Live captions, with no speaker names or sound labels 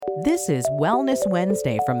This is Wellness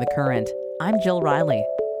Wednesday from The Current. I'm Jill Riley.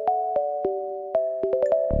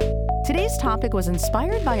 Today's topic was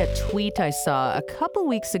inspired by a tweet I saw a couple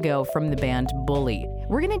weeks ago from the band Bully.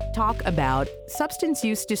 We're going to talk about substance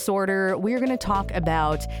use disorder. We're going to talk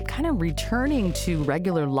about kind of returning to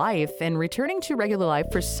regular life and returning to regular life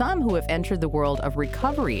for some who have entered the world of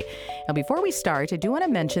recovery. Now, before we start, I do want to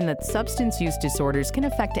mention that substance use disorders can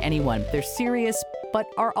affect anyone. They're serious, but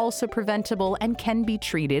are also preventable and can be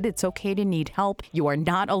treated. It's okay to need help. You are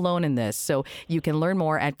not alone in this. So you can learn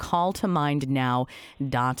more at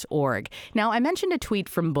calltomindnow.org. Now, I mentioned a tweet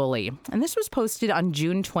from Bully, and this was posted on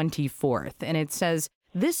June 24th, and it says,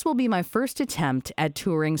 "This will be my first attempt at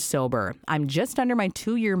touring sober. I'm just under my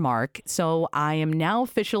 2-year mark, so I am now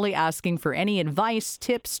officially asking for any advice,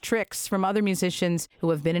 tips, tricks from other musicians who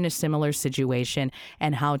have been in a similar situation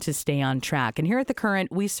and how to stay on track." And here at The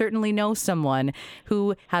Current, we certainly know someone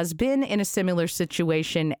who has been in a similar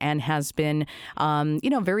situation and has been,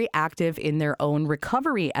 very active in their own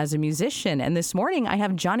recovery as a musician. And this morning, I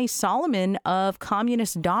have Johnny Solomon of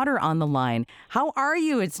Communist Daughter on the line. How are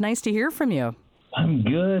you? It's nice to hear from you. I'm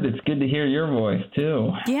good. It's good to hear your voice,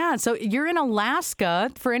 too. Yeah, so you're in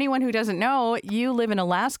Alaska. For anyone who doesn't know, you live in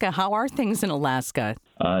Alaska. How are things in Alaska?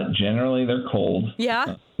 Generally, they're cold.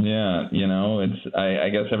 Yeah? Yeah, I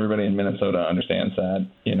guess everybody in Minnesota understands that.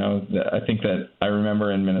 I think that I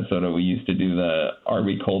remember in Minnesota we used to do the "Are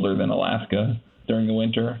we colder than Alaska" during the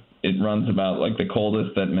winter. It runs about like the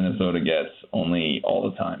coldest that Minnesota gets, only all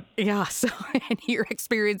the time. Yeah, so and you're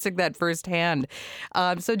experiencing that firsthand.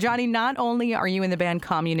 So, Johnny, not only are you in the band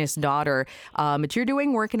Communist Daughter, but you're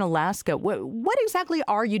doing work in Alaska. What exactly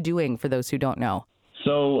are you doing, for those who don't know?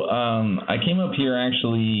 So I came up here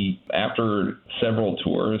actually after several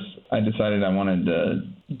tours. I decided I wanted to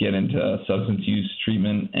get into substance use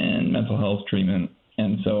treatment and mental health treatment.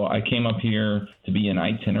 And so I came up here to be an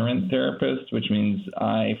itinerant therapist, which means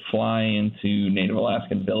I fly into Native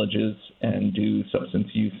Alaskan villages and do substance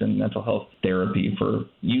use and mental health therapy for,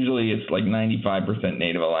 usually it's like 95%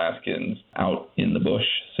 Native Alaskans out in the bush.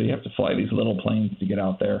 So you have to fly these little planes to get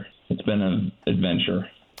out there. It's been an adventure.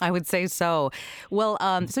 I would say so. Well,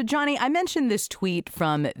 so Johnny, I mentioned this tweet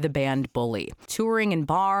from the band Bully. Touring in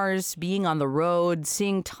bars, being on the road,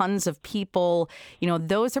 seeing tons of people,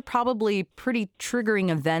 those are probably pretty triggering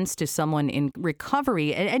events to someone in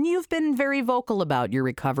recovery. And you've been very vocal about your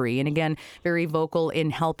recovery and, again, very vocal in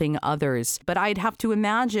helping others. But I'd have to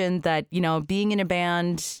imagine that, being in a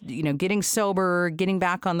band, getting sober, getting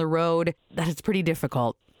back on the road, that it's pretty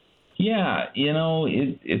difficult. Yeah,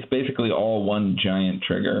 it's basically all one giant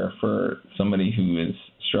trigger for somebody who is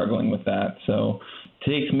struggling with that. So it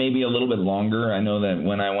takes maybe a little bit longer. I know that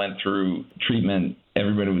when I went through treatment,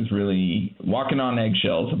 everybody was really walking on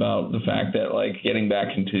eggshells about the fact that, like, getting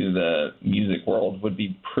back into the music world would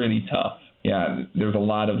be pretty tough. Yeah, there's a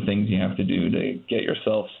lot of things you have to do to get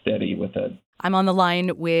yourself steady with it. I'm on the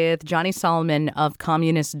line with Johnny Solomon of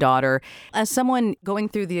Communist Daughter. As someone going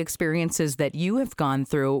through the experiences that you have gone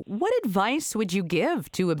through, what advice would you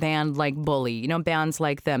give to a band like Bully, bands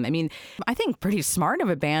like them? I mean, I think pretty smart of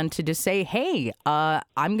a band to just say, hey,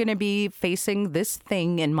 I'm going to be facing this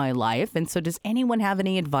thing in my life. And so does anyone have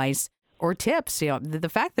any advice or tips?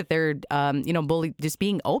 The fact that they're, Bully just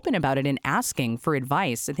being open about it and asking for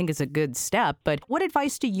advice, I think is a good step. But what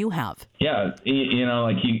advice do you have? Yeah,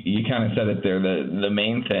 like you kind of said it there. The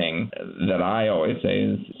main thing that I always say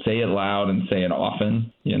is say it loud and say it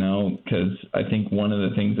often, because I think one of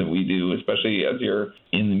the things that we do, especially as you're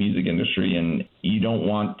in the music industry, and you don't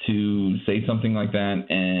want to say something like that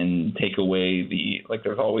and take away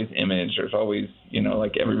there's always image, there's always,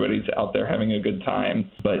 like everybody's out there having a good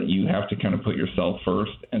time, but you have to kind of put yourself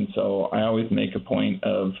first. And so I always make a point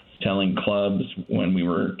of telling clubs when we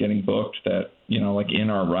were getting booked that, like in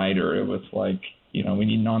our rider, it was like, we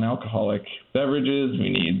need non-alcoholic beverages. We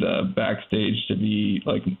need the backstage to be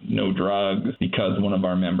like no drugs because one of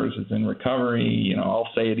our members is in recovery. I'll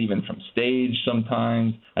say it even from stage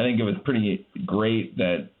sometimes. I think it was pretty great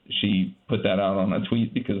that she put that out on a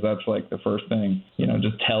tweet, because that's like the first thing,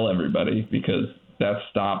 just tell everybody, because that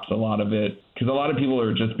stops a lot of it. Because a lot of people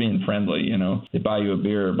are just being friendly, they buy you a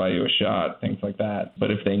beer, buy you a shot, things like that.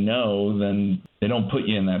 But if they know, then they don't put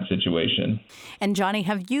you in that situation. And Johnny,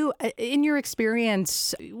 have you, in your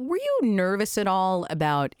experience, were you nervous at all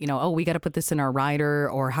about, we got to put this in our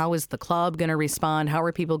rider, or how is the club going to respond? How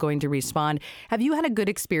are people going to respond? Have you had a good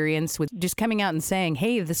experience with just coming out and saying,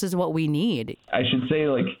 hey, this is what we need? I should say,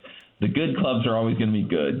 the good clubs are always going to be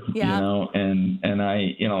good, yeah. And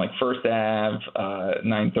I, like First Ave,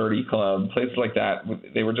 930 Club, places like that,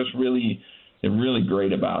 they were just really they're really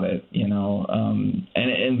great about it,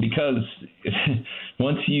 and because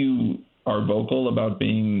once you are vocal about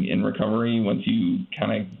being in recovery, once you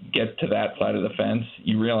kind of get to that side of the fence,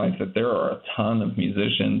 you realize that there are a ton of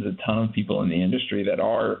musicians, a ton of people in the industry that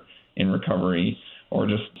are in recovery or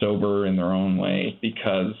just sober in their own way,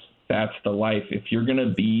 because that's the life. If you're going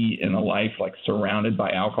to be in a life like surrounded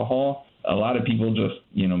by alcohol, a lot of people just,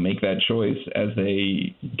 make that choice as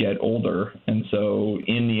they get older. And so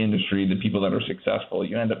in the industry, the people that are successful,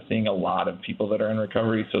 you end up seeing a lot of people that are in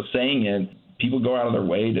recovery. So saying it, people go out of their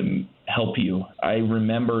way to help you. I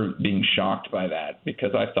remember being shocked by that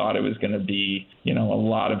because I thought it was going to be, a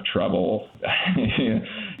lot of trouble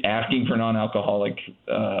asking for non-alcoholic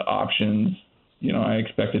options. I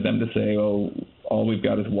expected them to say, oh, all we've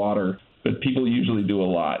got is water. But people usually do a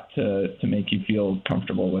lot to make you feel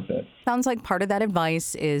comfortable with it. Sounds like part of that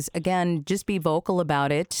advice is, again, just be vocal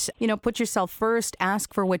about it. Put yourself first,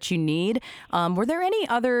 ask for what you need. Were there any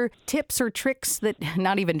other tips or tricks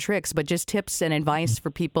not even tricks, but just tips and advice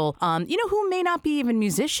for people, who may not be even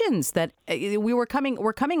musicians, that we're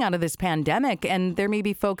coming out of this pandemic and there may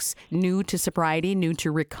be folks new to sobriety, new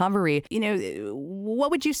to recovery.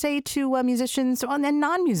 What would you say to musicians and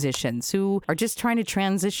non-musicians who are just trying to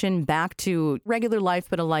transition back to regular life,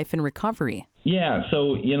 but a life in recovery? Yeah.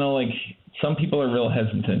 So, some people are real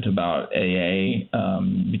hesitant about AA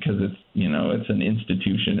because it's an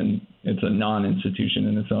institution and it's a non-institution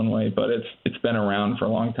in its own way, but it's been around for a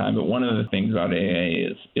long time. But one of the things about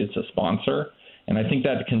AA is it's a sponsor. And I think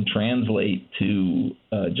that can translate to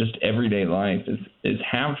just everyday life is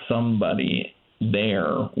have somebody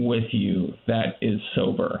there with you that is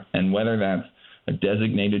sober. And whether that's a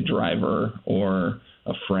designated driver or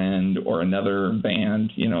a friend or another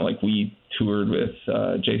band, we toured with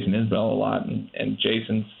Jason Isbell a lot, and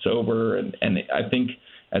Jason's sober. And I think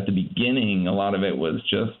at the beginning, a lot of it was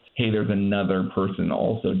just, hey, there's another person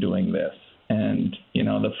also doing this. And,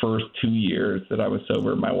 the first 2 years that I was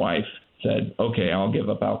sober, my wife said, okay, I'll give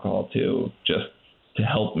up alcohol too, just to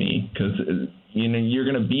help me. Because, you're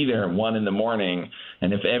going to be there at 1 a.m.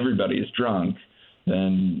 and if everybody is drunk,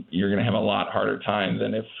 then you're going to have a lot harder time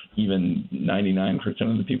than if even 99%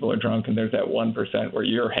 of the people are drunk and there's that 1% where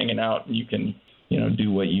you're hanging out and you can,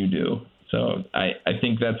 do what you do. So I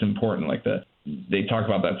think that's important. Like they talk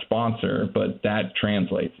about that sponsor, but that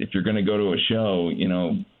translates. If you're going to go to a show,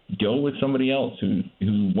 go with somebody else who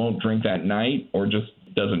won't drink that night or just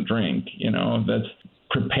doesn't drink, that's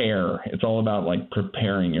prepare. It's all about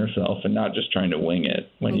preparing yourself and not just trying to wing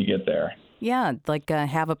it when you get there. Yeah,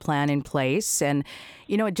 have a plan in place. And,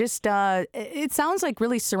 it sounds like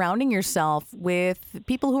really surrounding yourself with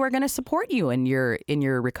people who are going to support you in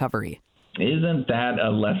your recovery. Isn't that a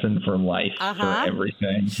lesson for life, for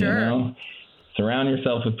everything? Sure. Surround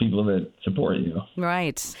yourself with people that support you.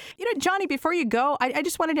 Right. Johnny, before you go, I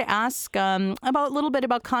just wanted to ask about a little bit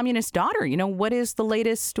about Communist Daughter. What is the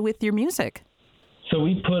latest with your music? So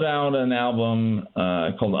we put out an album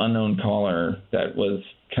called Unknown Caller that was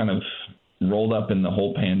kind of rolled up in the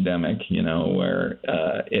whole pandemic, where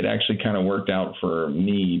it actually kind of worked out for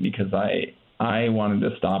me because I wanted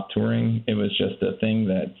to stop touring. It was just a thing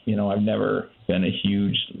that, I've never been a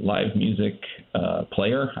huge live music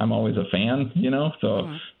player. I'm always a fan,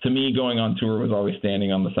 so to me, going on tour was always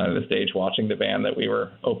standing on the side of the stage watching the band that we were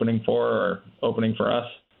opening for or opening for us.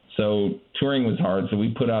 So touring was hard. So we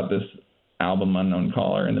put out this album, Unknown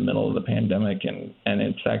Caller, in the middle of the pandemic, and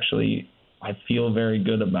it's actually, I feel very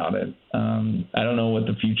good about it. I don't know what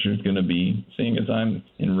the future is going to be, seeing as I'm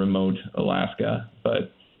in remote Alaska,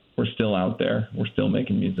 but we're still out there. We're still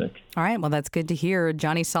making music. All right. Well, that's good to hear.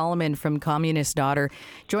 Johnny Solomon from Communist Daughter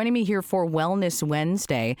joining me here for Wellness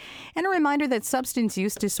Wednesday. And a reminder that substance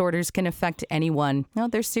use disorders can affect anyone.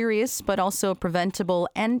 They're serious, but also preventable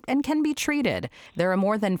and can be treated. There are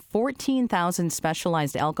more than 14,000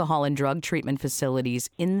 specialized alcohol and drug treatment facilities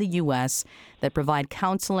in the U.S. that provide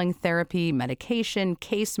counseling, therapy, medication,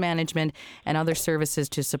 case management, and other services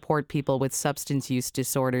to support people with substance use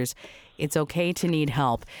disorders. It's okay to need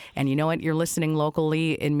help. And you know what? You're listening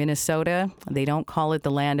locally in Minnesota. They don't call it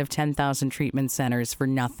the land of 10,000 treatment centers for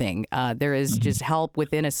nothing. There is just help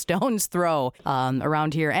within a stone's throw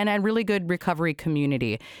around here, and a really good recovery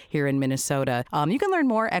community here in Minnesota. You can learn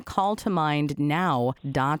more at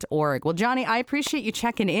calltomindnow.org. Well, Johnny, I appreciate you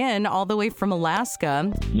checking in all the way from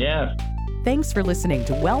Alaska. Yeah. Thanks for listening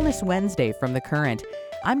to Wellness Wednesday from The Current.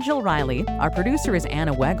 I'm Jill Riley, our producer is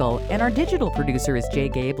Anna Weggel, and our digital producer is Jay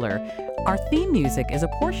Gabler. Our theme music is a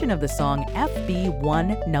portion of the song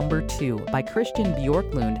FB1 No. 2 by Christian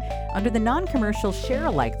Bjorklund under the non-commercial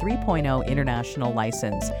Share-alike 3.0 international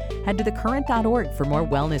license. Head to thecurrent.org for more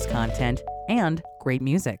wellness content and great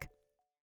music.